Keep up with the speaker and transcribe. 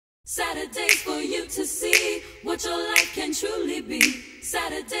Saturdays for you to see what your life can truly be.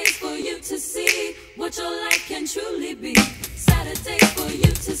 Saturdays for you to see what your life can truly be. Saturdays for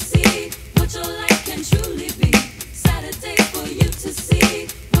you to see what your life can truly be. Saturdays for you to see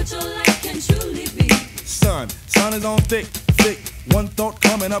what your life can truly be. Sun is on thick. One thought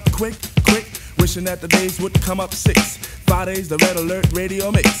coming up quick. Wishing that the days would come up 6. Fridays, the red alert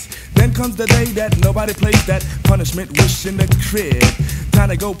radio mix. Then comes the day that nobody plays that punishment wish in the crib. Time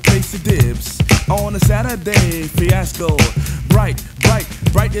to go place the dibs. On a Saturday, fiasco. Bright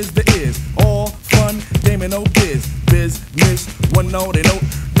is the is. All fun, game and no business. One note, they don't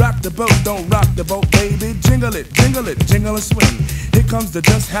rock the boat, don't rock the boat, baby. Jingle it, jingle and swing. Here comes the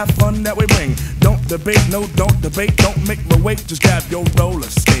just have fun that we bring. Don't debate, no, don't debate. Don't make me wait, just grab your roller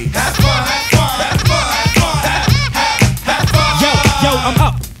skate. Have fun, have fun, have fun, have fun, have fun. Yo, I'm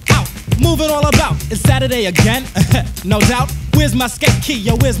up, out, moving all about. It's Saturday again, no doubt. Where's my skate key?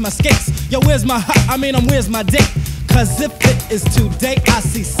 Yo, where's my skates? Yo, where's my where's my date? Cause if it is today, I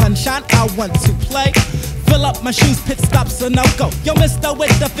see sunshine, I want to play. Fill up my shoes, pit stops, a no-go. Yo, mister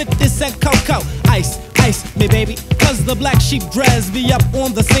with the 50 cent cocoa. Ice me, baby. Cause the black sheep Dres be up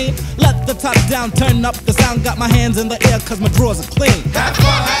on the scene. Let the top down, turn up the sound. Got my hands in the air cause my drawers are clean. Have fun,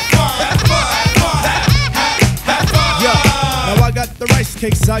 have fun, have fun, have fun. Yeah, now I got the rice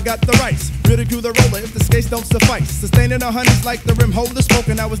cakes, I got the rice. Ridicule the roller if the skates don't suffice. Sustaining the honeys like the rim holder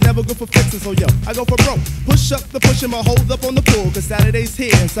smoking. I was never good for fixing, so yo, I go for broke. Push up the push and my hold up on the pool. Cause Saturday's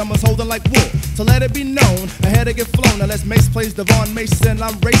here and summer's holding like wool. So let it be known, I had to get flown. Now let's Mace plays Devon Mason.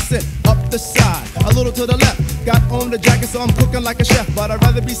 I'm racing up the side, a little to the left. Got on the jacket so I'm cooking like a chef. But I'd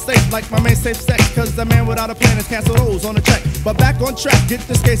rather be safe like my man safe sex. Cause the man without a plan is cancel those on the check. But back on track, get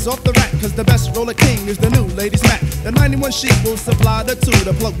the skates off the rack. Cause the best roller king is the new ladies Mac. The 91 sheep will supply the 2.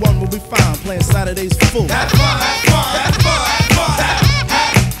 The plug 1 will be found playing Saturdays for full. Have fun, have fun, have fun,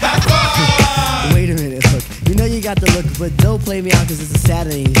 have fun. Wait a minute, look. You know you got the look, but don't play me out cause it's a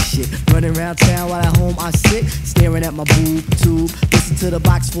Saturday and shit. Running around town while at home I sit, staring at my boob tube. Listen to the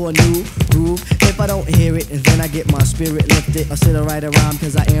box for a new groove. If I don't hear it, and then I get my spirit lifted. I sit or write a rhyme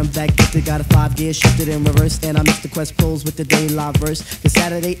cause I am that gifted. Got a 5 gear shifted in reverse, and I mix the Quest pros with the day live verse. Cause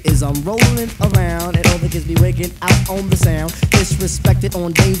Saturday is I'm rolling around, and all the kids be waking out on the sound. Disrespected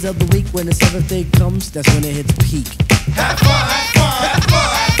on days of the week. When the 7th day comes, that's when it hits peak. Have fun, have fun, have fun,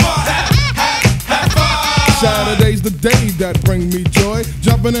 have fun, have fun. Saturday's the day that bring me joy.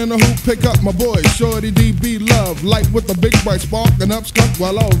 Jumping in the hoop, pick up my boy Shorty DB Love. Light with a big bright spark and up skunk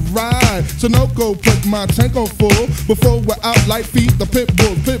while I ride. Sunoco put my tank on full. Before we're out like feet the pit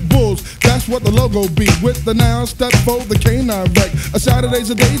bulls. That's what the logo be. With the noun step for the canine wreck. A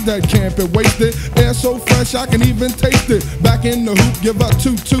Saturday's a day that can't be wasted. Air so fresh I can even taste it. Back in the hoop, give up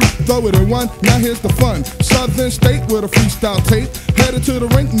 2, throw it in 1. Now here's the fun. Southern State with a freestyle tape. Headed to the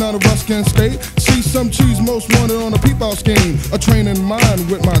rink, none of us can skate. See some cheese most wanted on a peep-out scheme. A training mind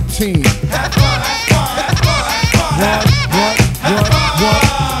with my team. Have fun, have fun, have fun, have fun.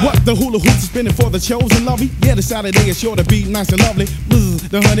 What? The hula hoops is spinning for the chosen lovely? Yeah, the Saturday is sure to be nice and lovely.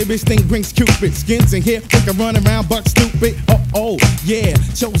 The honey bitch thing brings Cupid. Skins in here, we can run around buck stupid. Oh, yeah,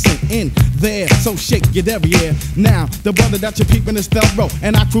 chosen in there. So shake your derriere. Now, the brother that you're peeping is thorough.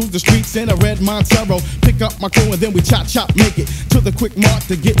 And I cruise the streets in a red Montero. Pick up my crew and then we chop, make it to the quick mark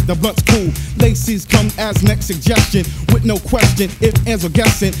to get the blunts cool. Lacey's come as next suggestion. With no question, if ends or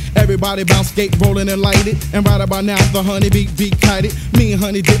guessing. Everybody bounce, skate, rolling and light it. And right about now, the honey be kited. Me and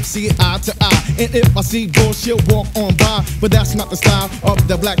honey dip see it eye to eye. And if I see bull, she'll walk on by. But that's not the style of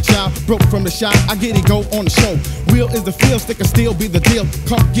the black child. Broke from the shop, I get it, go on the show. Real is the feel, stick and still be the deal.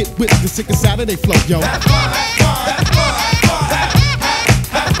 Come get with the sick Saturday flow, yo. Have fun, have fun, have fun,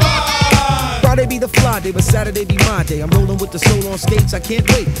 have fun. Friday be the fly day, but Saturday be my day. I'm rolling with the soul on skates, I can't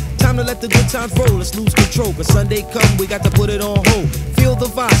wait. Time to let the good times roll, let's lose control. Cause Sunday come, we got to put it on hold. Feel the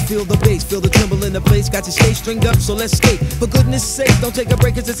vibes, feel the bass, feel the tremble in the place. Got your skate stringed up, so let's skate. For goodness sake, don't take a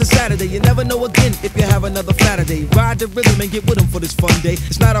break cause it's a Saturday. You never know again if you have another Saturday. Ride the rhythm and get with them for this fun day.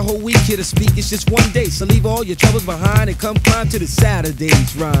 It's not a whole week here to speak, it's just one day. So leave all your troubles behind and come climb to the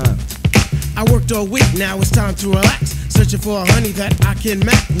Saturday's rhyme. I worked all week, now it's time to relax. Searching for a honey that I can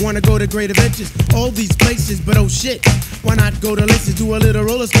mac. Wanna go to great adventures, all these places, but oh shit. Why not go to laces, do a little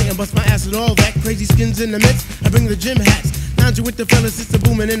roller skate and bust my ass and all that. Crazy skins in the midst, I bring the gym hats. Lounging with the fellas, it's a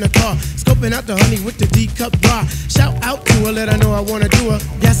booming in the car. Scoping out the honey with the D-cup bar. Shout out to her, let her know I wanna do her.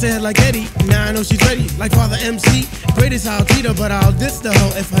 Gas her head like Eddie, now I know she's ready. Like Father MC, greatest I'll treat her, but I'll diss the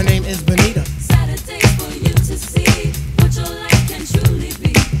hoe if her name is Benita. Saturdays for you to see what your life can truly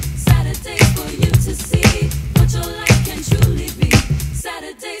be. Saturdays for you to see what your life can truly be.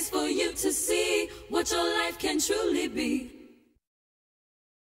 Saturdays for you to see what your life can truly be.